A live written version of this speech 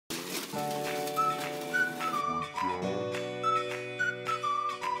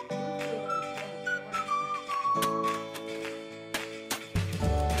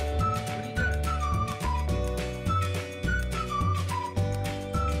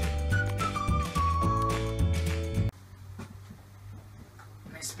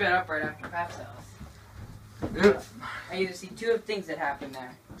sped up right after Pap's house. Yep. I either see two of things that happened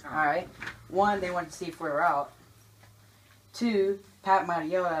there. Alright. One, they wanted to see if we were out. Two, Pat might have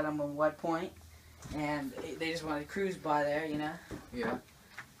yelled at them at one point. And they just wanted to cruise by there, you know? Yeah.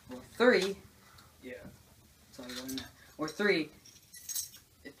 Or three. Yeah. That's all you want to know. Or three, it's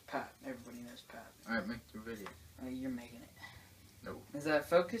Pat. Everybody knows Pat. Alright, make the video. You're making it. No. Is that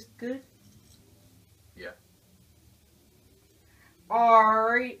focused good? Yeah.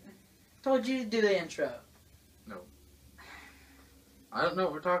 Alright. Told you to do the intro. No. I don't know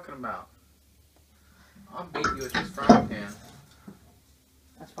what we're talking about. I'll beat you with this frying pan.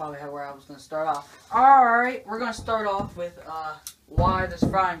 That's probably where I was going to start off. Alright, we're going to start off with why this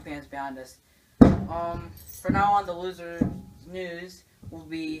frying pan's behind us. For now on, the loser news will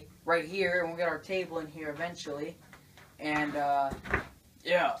be right here, and we'll get our table in here eventually. And,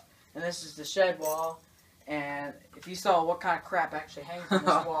 yeah. And this is the shed wall. And if you saw what kind of crap actually hangs on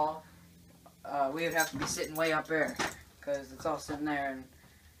this wall, we would have to be sitting way up there. Because it's all sitting there, and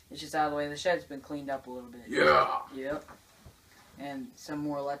it's just out of the way. The shed's been cleaned up a little bit. Yeah. Yep. And some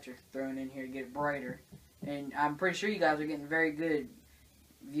more electric thrown in here to get it brighter. And I'm pretty sure you guys are getting very good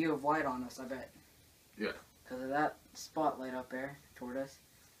view of light on us, I bet. Yeah. Because of that spotlight up there toward us.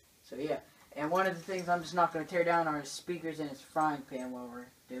 So, yeah. And one of the things I'm just not going to tear down are his speakers and his frying pan while we're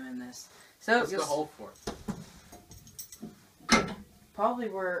doing this. So, what's the hole for? Probably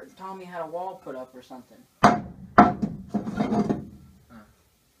where Tommy had a wall put up or something.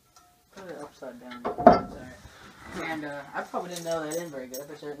 Put it upside down. Sorry. And I probably didn't nail that in very good. I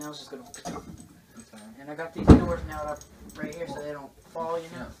bet that nail's just going to... And I got these doors nailed up right here so they don't fall, you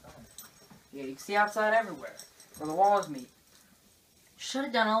know? Yeah, you can see outside everywhere. Where the walls meet. Should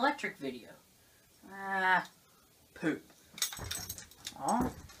have done an electric video. Ah, poop. Aw.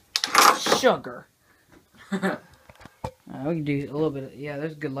 Sugar. We can do a little bit of... Yeah,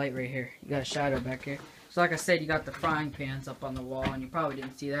 there's good light right here. You got a shadow back here. So like I said, you got the frying pans up on the wall, and you probably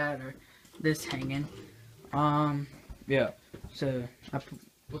didn't see that or this hanging. Yeah. So,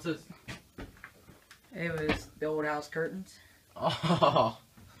 what's this? It was the old house curtains. Oh.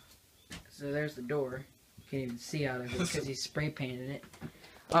 So there's the door. You can't even see out of it because he spray painted it.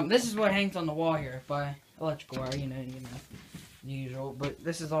 This is what hangs on the wall here by electrical wire, you know, the usual. But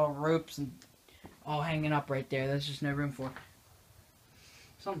this is all ropes and all hanging up right there. There's just no room for.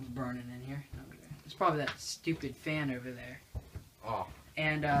 Something's burning in here. It's probably that stupid fan over there. Oh.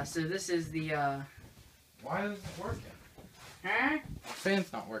 And so this is the. Why isn't it working? Huh? The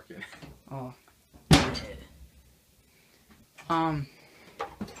fan's not working. Oh.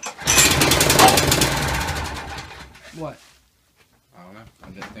 What? I don't know. I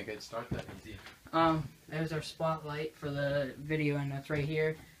didn't think it'd start that easy. There's our spotlight for the video, and that's right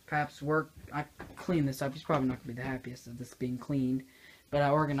here. Perhaps I cleaned this up. He's probably not gonna be the happiest of this being cleaned, but I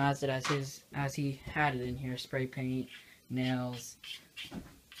organized it as he had it in here. Spray paint, nails,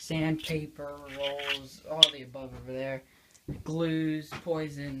 sandpaper, rolls, all the above over there. Glues,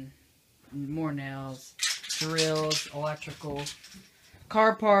 poison, more nails, drills, electrical,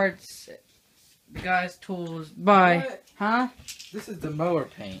 car parts, the guy's tools. Bye. What? Huh? This is the mower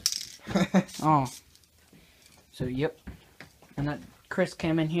paint. Oh. So, yep. And that Chris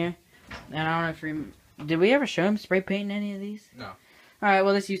came in here. And I don't know if you did we ever show him spray painting any of these? No. Alright,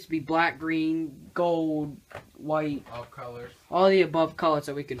 well, this used to be black, green, gold, white. All colors. All the above colors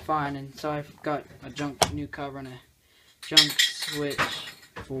that we could find. And so I've got a new cover and a junk switch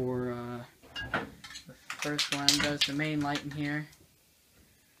for the first one does the main light in here.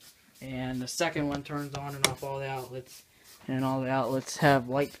 And the second one turns on and off all the outlets. And all the outlets have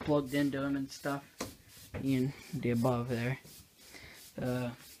lights plugged into them and stuff. In the above there.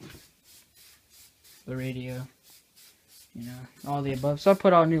 The radio. You know, all the above. So I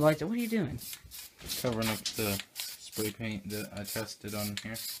put all new lights. What are you doing? Covering up the spray paint that I tested on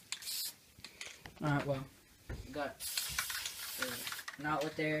here. Alright, well. Got an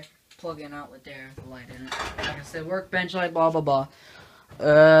outlet there. Plug-in outlet there. The light in it. Like I said, workbench light, blah, blah, blah.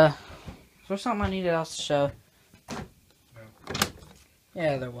 Is there something I needed else to show? No.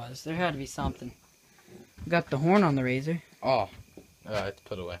 Yeah, there was. There had to be something. Got the horn on the razor. Oh. It's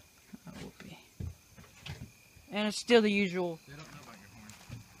put away. That will be. And it's still the usual. They don't know about your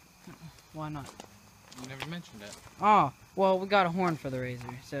horn. Why not? You never mentioned it. Oh, well, we got a horn for the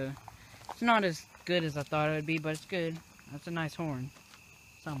razor, so it's not as good as I thought it would be, but it's good. That's a nice horn.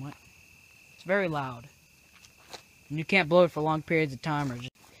 Somewhat. It's very loud. And you can't blow it for long periods of time.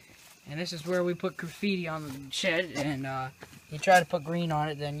 And this is where we put graffiti on the shed, and you try to put green on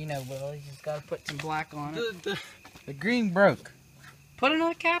it, then you know, well, you just got to put some black on it. The green broke. Put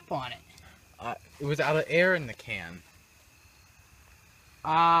another cap on it. It was out of air in the can.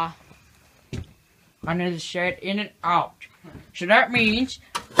 I need the shed in and out. So that means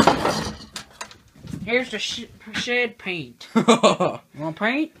here's the shed paint. You want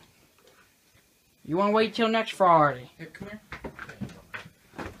paint? You want to wait till next Friday? Here, come here.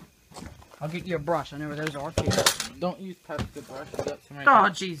 I'll get you a brush. I know where those are too. Don't use the brush. That's my. Oh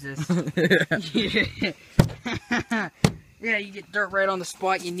Jesus! Yeah, you get dirt right on the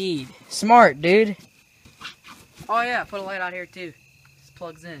spot you need. Smart, dude. Oh yeah, put a light out here too. This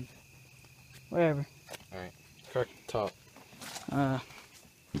plugs in. Whatever. All right, crack the top. I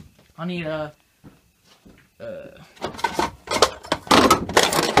need a.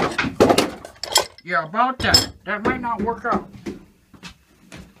 Yeah, about that. That might not work out.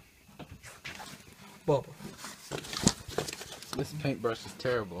 Bubba. This paintbrush is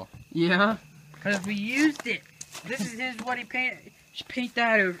terrible. Yeah, because we used it. This is what he painted. Just paint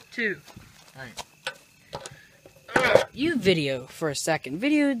that over too. Alright. You video for a second.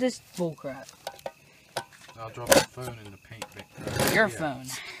 Video this bullcrap. I'll drop the phone in the paint. Your phone.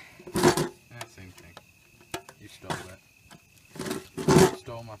 Same thing. You stole that. You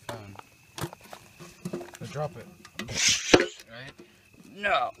stole my phone. So drop it. Right?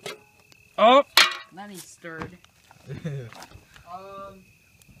 No. Oh. That needs stirred. Yeah.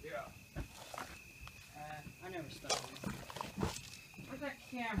 I never stopped. Where's that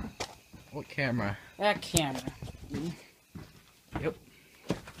camera? What camera? That camera. Yep.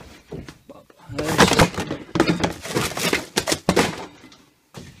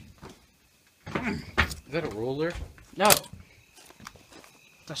 Is that a roller? No.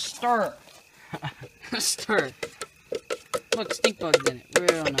 The stir. The stir. Look, stink bugs in it.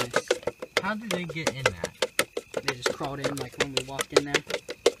 Real nice. How did they get in that? They just crawled in like when we walked in there.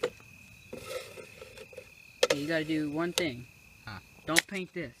 Yeah, you gotta do one thing. Huh. Don't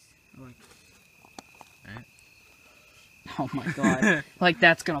paint this. Like, right. Oh my god. Like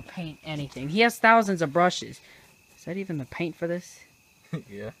that's gonna paint anything. He has thousands of brushes. Is that even the paint for this?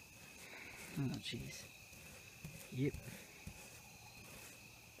 Yeah. Oh jeez. Yep.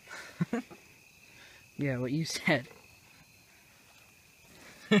 Yeah, what you said.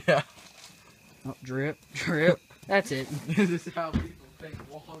 Yeah. Oh, drip, drip. That's it. This is how people paint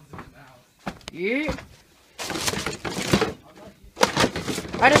walls in the house. Yeah.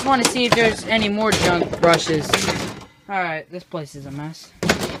 I just want to see if there's any more junk brushes. Alright, this place is a mess.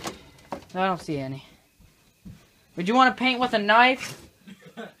 I don't see any. Would you want to paint with a knife?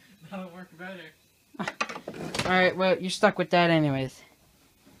 That'll work better. Alright, well, you're stuck with that anyways.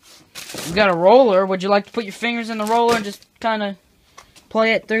 You got a roller. Would you like to put your fingers in the roller and just kind of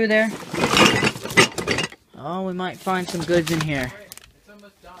play it through there? Oh, we might find some goods in here. It's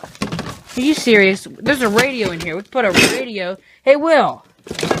almost done. Are you serious? There's a radio in here. We could put a radio. Hey, Will.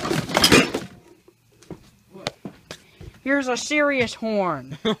 What? Here's a serious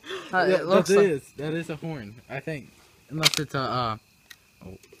horn. It looks like... That is a horn, I think. Unless it's a,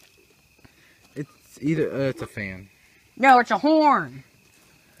 oh. It's either, it's a fan. No, it's a horn.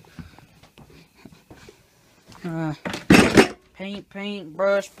 Paint,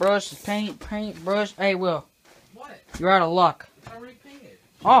 brush, paint, brush. Hey, Will. What? You're out of luck. It's already painted.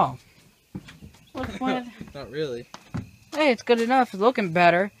 Oh. What's the point of... Not really. Hey, it's good enough. It's looking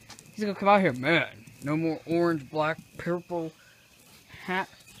better. He's gonna come out here, man. No more orange, black, purple hat.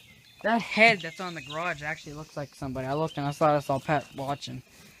 That head that's on the garage actually looks like somebody. I looked and I thought I saw Pat watching.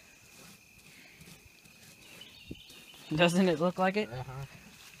 Doesn't it look like it? Uh-huh.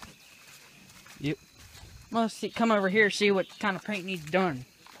 Yep. Well, see, come over here, see what kind of paint needs done.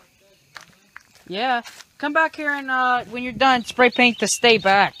 Yeah. Come back here and, when you're done, spray paint the stay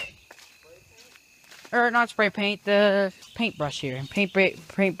back. Or, not spray paint, the paintbrush here. And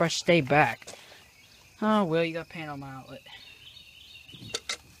paintbrush stay back. Oh, Will, you got paint on my outlet.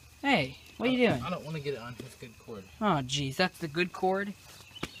 Hey, what are you doing? I don't want to get it on his good cord. Oh, jeez, that's the good cord?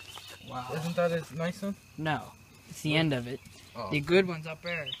 Wow. Isn't that a nice one? No, it's the end of it. Oh. The good one's up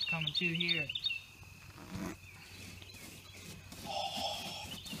there, coming to here.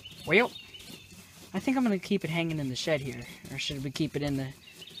 Well, I think I'm going to keep it hanging in the shed here. Or should we keep it in the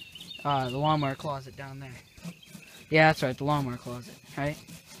lawnmower closet down there? Yeah, that's right, the lawnmower closet, right?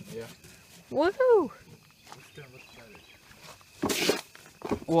 Yeah. Woohoo! It's gonna look better.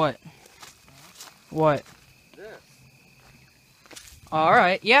 What? What? This.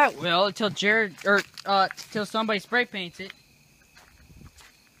 Alright, yeah, well, until Jared, or, till somebody spray paints it.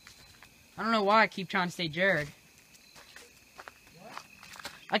 I don't know why I keep trying to say Jared. What?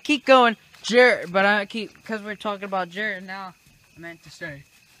 I keep going Jared, but I keep, because we're talking about Jared now, I meant to say.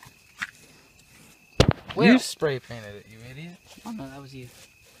 Will. You spray painted it, you idiot. Oh no, that was you.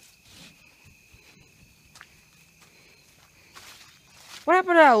 What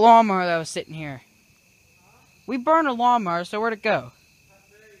happened to that lawnmower that was sitting here? We burned a lawnmower, so where'd it go?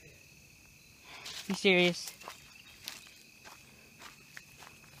 You serious?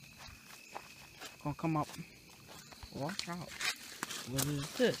 Gonna come up. Watch out. What is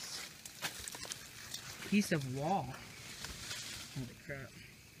this? Piece of wall. Holy crap.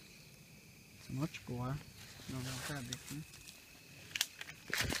 It's much more. No, not that big thing.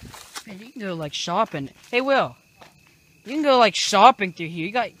 Man, you can go like shopping. Hey, Will. You can go like shopping through here.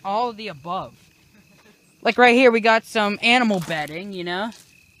 You got all of the above. Like right here, we got some animal bedding, you know?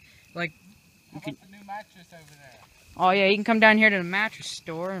 Like, you can. The new mattress over there. Oh yeah, you can come down here to the mattress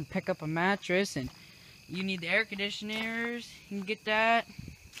store and pick up a mattress, and you need the air conditioners. You can get that.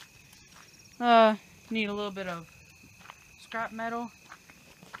 You need a little bit of scrap metal.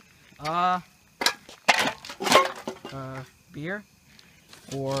 Beer,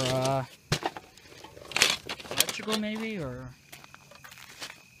 or electrical maybe, or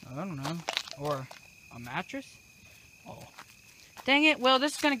I don't know, or a mattress. Oh, dang it! Well,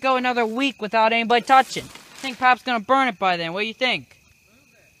 this is gonna go another week without anybody touching. I think Pop's gonna burn it by then. What do you think?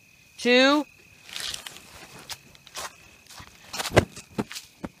 2.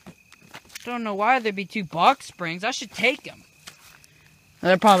 Don't know why there'd be 2 box springs. I should take them.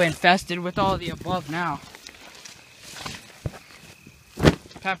 They're probably infested with all of the above now.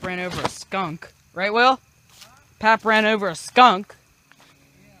 Pap ran over a skunk. Right, Will? Pap ran over a skunk.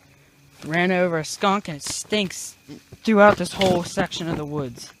 Ran over a skunk, and it stinks throughout this whole section of the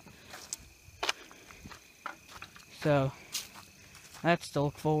woods. So, that's to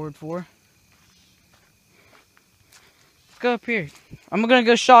look forward for. Let's go up here. I'm gonna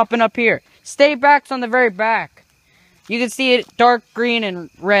go shopping up here. Stay back's on the very back. You can see it dark green and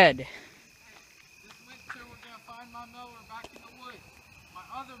red. This winter we're gonna find my mower back in the woods. My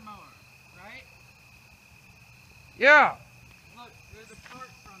other mower, right? Yeah. Look, there's a part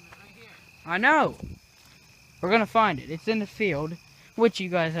from it right here. I know. We're gonna find it. It's in the field, which you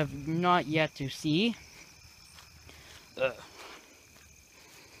guys have not yet to see.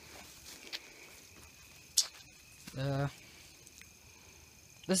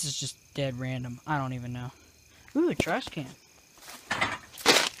 This is just dead random. I don't even know. Ooh, a trash can.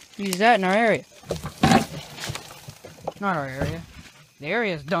 Use that in our area. Not our area. The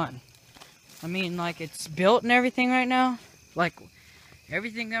area's done. I mean, like, it's built and everything right now. Like,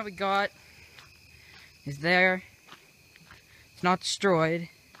 everything that we got is there. It's not destroyed.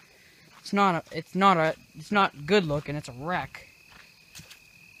 It's not good looking. It's a wreck.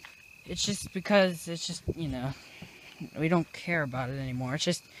 It's just because it's just, you know, we don't care about it anymore. It's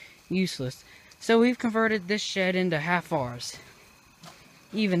just useless. So we've converted this shed into half ours.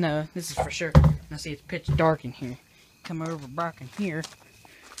 Even though this is for sure. Now see, it's pitch dark in here. Come over back in here.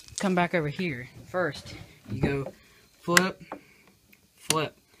 Come back over here. First, you go flip,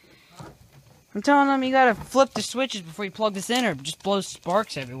 flip. I'm telling them you gotta flip the switches before you plug this in, or it just blows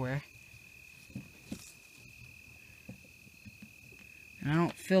sparks everywhere. And I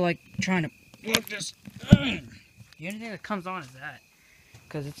don't feel like trying to plug this in. The only thing that comes on is that.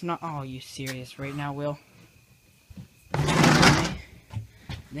 Because it's not... Oh, you serious right now, Will? Okay.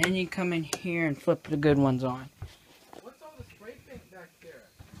 Then you come in here and flip the good ones on. What's all the spray paint back there?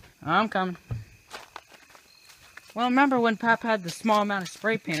 I'm coming. Well, remember when Pap had the small amount of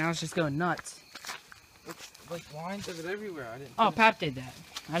spray paint, I was just going nuts. It's like lines of it everywhere. I didn't. Oh, Pap did that.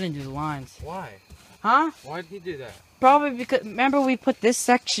 I didn't do the lines. Why? Huh? Why did he do that? Probably because... Remember we put this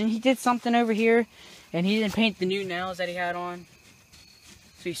section... He did something over here, and he didn't paint the new nails that he had on.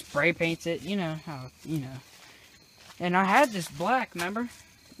 So he spray paints it. You know how... You know. And I had this black, remember?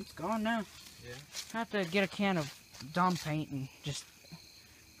 It's gone now. Yeah. I have to get a can of dumb paint and just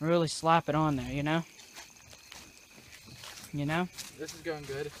really slap it on there, you know? You know? This is going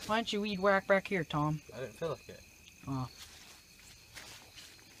good. Why don't you weed whack back here, Tom? I didn't feel like it. Oh.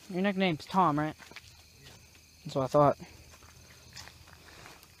 Your nickname's Tom, right? That's what I thought.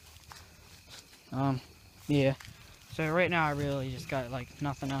 Yeah. So right now I really just got like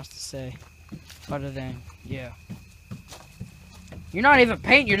nothing else to say. Other than, yeah. You're not even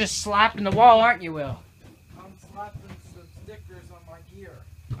painting, you're just slapping the wall, aren't you, Will? I'm slapping some stickers on my gear.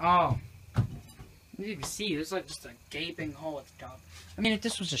 Oh. You can see, there's like just a gaping hole at the top. I mean, if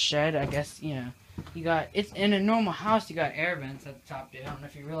this was a shed, I guess, you know, you got, it's in a normal house, you got air vents at the top, dude. I don't know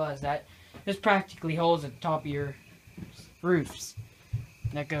if you realize that. There's practically holes at the top of your roofs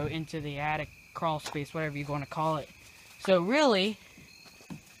that go into the attic, crawl space, whatever you want to call it. So really,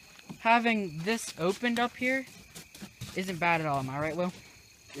 having this opened up here isn't bad at all, am I right, Will?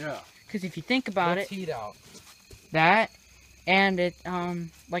 Yeah. Because if you think about Let's it, heat out. that, and it,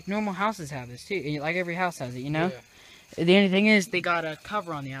 like normal houses have this too, like every house has it, you know? Yeah. The only thing is, they got a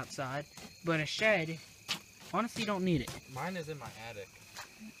cover on the outside, but a shed, honestly, you don't need it. Mine is in my attic.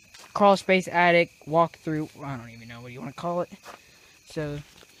 Crawl space, attic, walk through, I don't even know what you want to call it. So,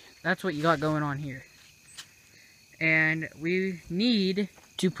 that's what you got going on here. And we need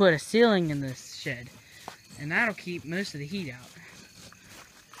to put a ceiling in this shed, and that'll keep most of the heat out.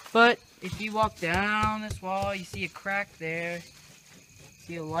 But if you walk down this wall, you see a crack there,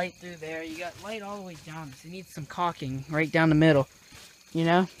 see a light through there, you got light all the way down this. It needs some caulking right down the middle, you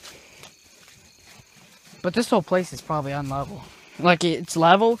know? But this whole place is probably unlevel. Like, it's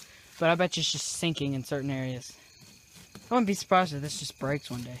level, but I bet you it's just sinking in certain areas. I wouldn't be surprised if this just breaks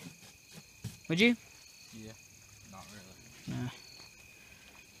one day. Would you? Yeah, not really.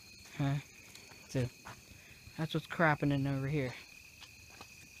 No. Okay. So, that's what's crapping over here.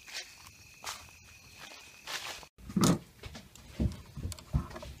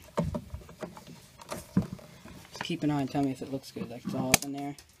 Just keep an eye and tell me if it looks good, like it's all up in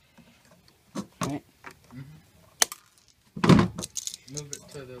there. Alright? Move it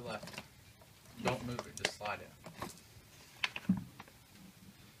to the left. Don't move it, just slide it.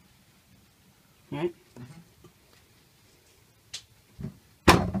 Alright?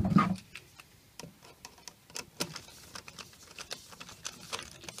 You're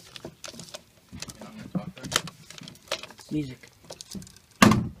not gonna talk there? Music.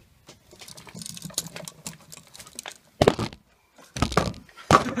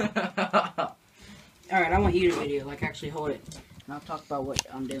 Alright, I want you to video, like actually hold it. And I'll talk about what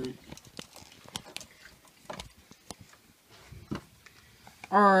I'm doing.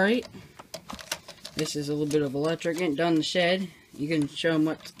 Alright. This is a little bit of electric. Getting done the shed. You can show them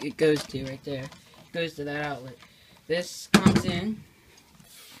what it goes to right there. It goes to that outlet. This comes in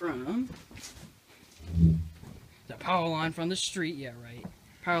from the power line from the street. Yeah, right.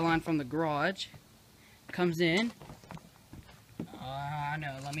 Power line from the garage. Comes in. I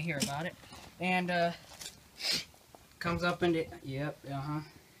know. Let me hear about it. And, comes up into, yep,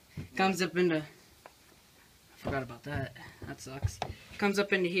 comes up into, I forgot about that, that sucks, comes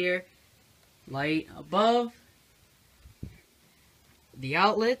up into here, light above, the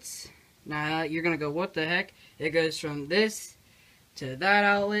outlets, now you're gonna go, what the heck, it goes from this to that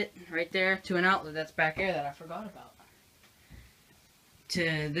outlet, right there, to an outlet that's back here that I forgot about,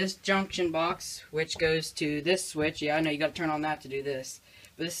 to this junction box, which goes to this switch. Yeah, I know you gotta turn on that to do this,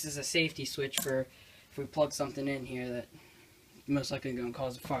 but this is a safety switch for if we plug something in here that most likely going to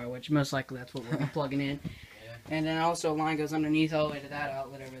cause a fire, which most likely that's what we're plugging in. Yeah. And then also a line goes underneath all the way to that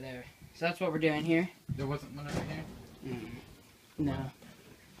outlet over there. So that's what we're doing here. There wasn't one over here? No.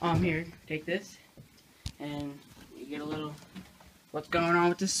 Here, take this, and you get a little, what's going on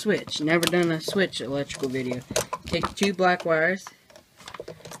with the switch. Never done a switch electrical video. Take the two black wires,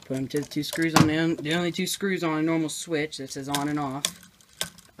 put them to the two screws on the only two screws on a normal switch that says on and off.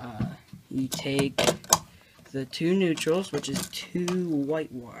 You take the two neutrals, which is two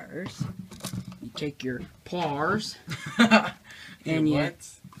white wires. You take your pars and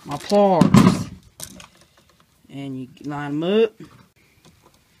my pars, and you line them up,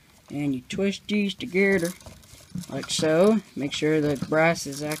 and you twist these together like so. Make sure the brass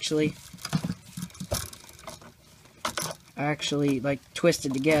is actually like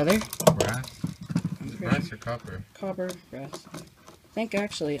twisted together. Brass? Brass or copper? Copper, brass. I think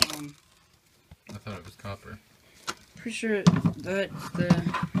actually, I thought it was copper. Pretty sure that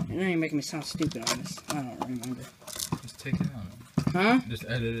now you're making me sound stupid on this. I don't remember. Just take it out. Huh? Just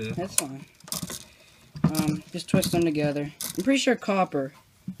edit it. That's fine. Just twist them together. I'm pretty sure copper,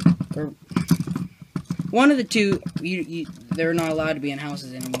 or one of the two. They're not allowed to be in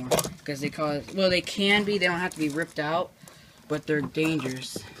houses anymore because they cause. Well, they can be. They don't have to be ripped out, but they're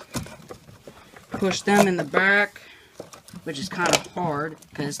dangerous. Push them in the back, which is kind of hard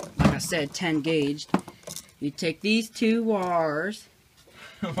because, like I said, 10 gauged. You take these two wires.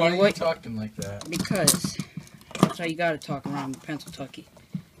 Why are you talking like that? Because that's how you gotta talk around Pennsylvania.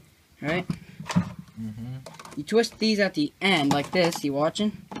 Right? You twist these at the end like this. You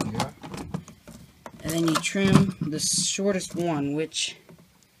watching? Yeah. And then you trim the shortest one, which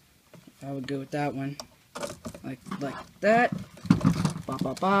I would go with that one, like that. Ba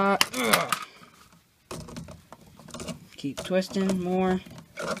ba ba. Ugh. Keep twisting more.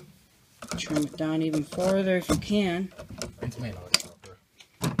 Trim it down even farther if you can. It's made out of copper.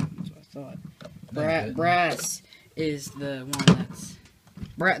 That's what I thought. Brass is the one that's...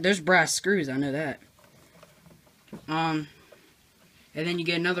 There's brass screws, I know that. And then you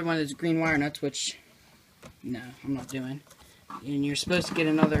get another one of those green wire nuts, which... No, I'm not doing. And you're supposed to get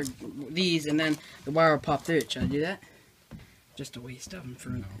another... These, and then the wire will pop through it. Should I do that? Just a waste of them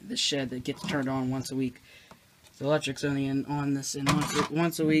for the shed that gets turned on once a week. The electric's only on this in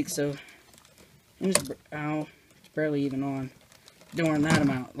once a week, so it's barely even on during that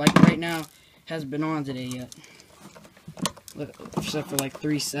amount. Like right now, hasn't been on today yet, except for like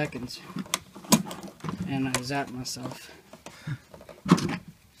 3 seconds, and I zapped myself.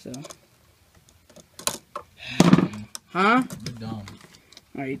 So, huh? You're dumb.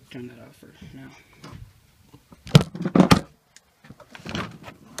 Alright, turn that off for now.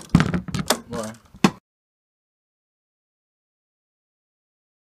 What?